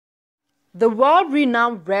The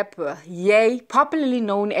world-renowned rapper Ye, popularly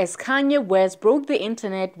known as Kanye West, broke the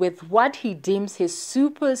internet with what he deems his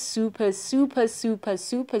super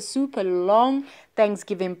long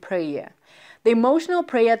Thanksgiving prayer. The emotional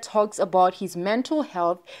prayer talks about his mental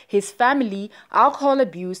health, his family, alcohol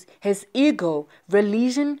abuse, his ego,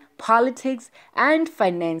 religion, politics, and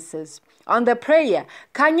finances. On the prayer,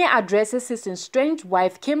 Kanye addresses his estranged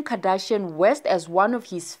wife Kim Kardashian West as one of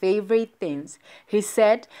his favorite things. He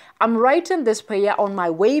said, "I'm writing this prayer on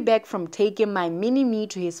my way back from taking my mini-me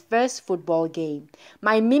to his first football game.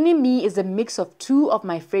 My mini-me is a mix of two of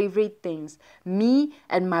my favorite things, me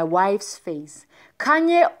and my wife's face."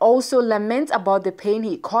 Kanye also laments about the pain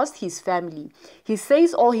he caused his family. He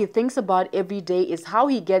says all he thinks about every day is how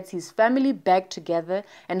he gets his family back together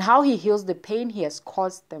and how he heals the pain he has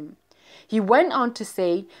caused them. He went on to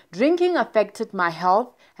say, "Drinking affected my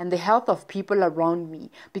health and the health of people around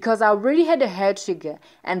me because I already had a hair trigger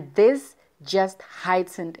and this just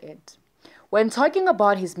heightened it." When talking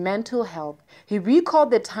about his mental health, he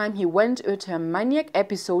recalled the time he went into a maniac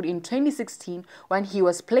episode in 2016 when he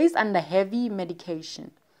was placed under heavy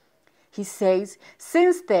medication. He says,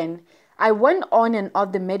 "Since then, I went on and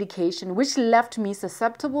off the medication, which left me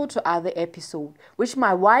susceptible to other episodes, which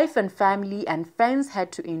my wife and family and friends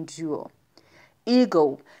had to endure."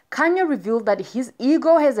 Ego. Kanye revealed that his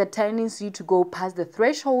ego has a tendency to go past the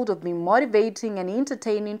threshold of being motivating and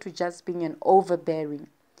entertaining to just being an overbearing.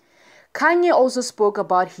 Kanye also spoke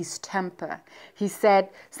about his temper. He said,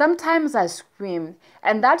 "Sometimes I scream,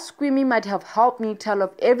 and that screaming might have helped me tell off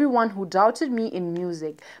everyone who doubted me in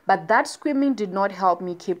music, but that screaming did not help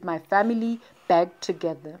me keep my family back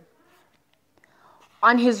together."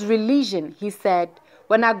 On his religion, he said,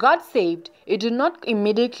 "When I got saved, it did not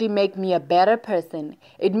immediately make me a better person.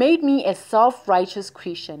 It made me a self-righteous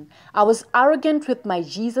Christian. I was arrogant with my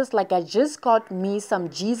Jesus like I just got me some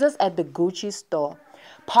Jesus at the Gucci store."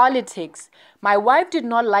 Politics. My wife did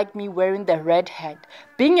not like me wearing the red hat.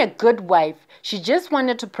 Being a good wife, she just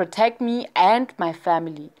wanted to protect me and my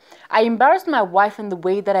family. I embarrassed my wife in the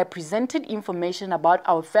way that I presented information about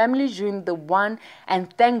our family during the one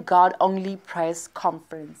and thank God only press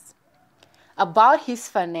conference. About his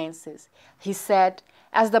finances, he said,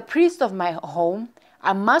 "As the priest of my home,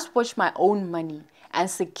 I must watch my own money and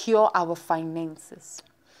secure our finances."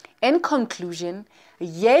 In conclusion,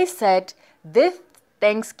 Ye said, "This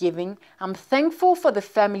Thanksgiving, I'm thankful for the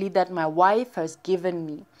family that my wife has given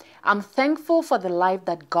me. I'm thankful for the life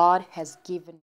that God has given me."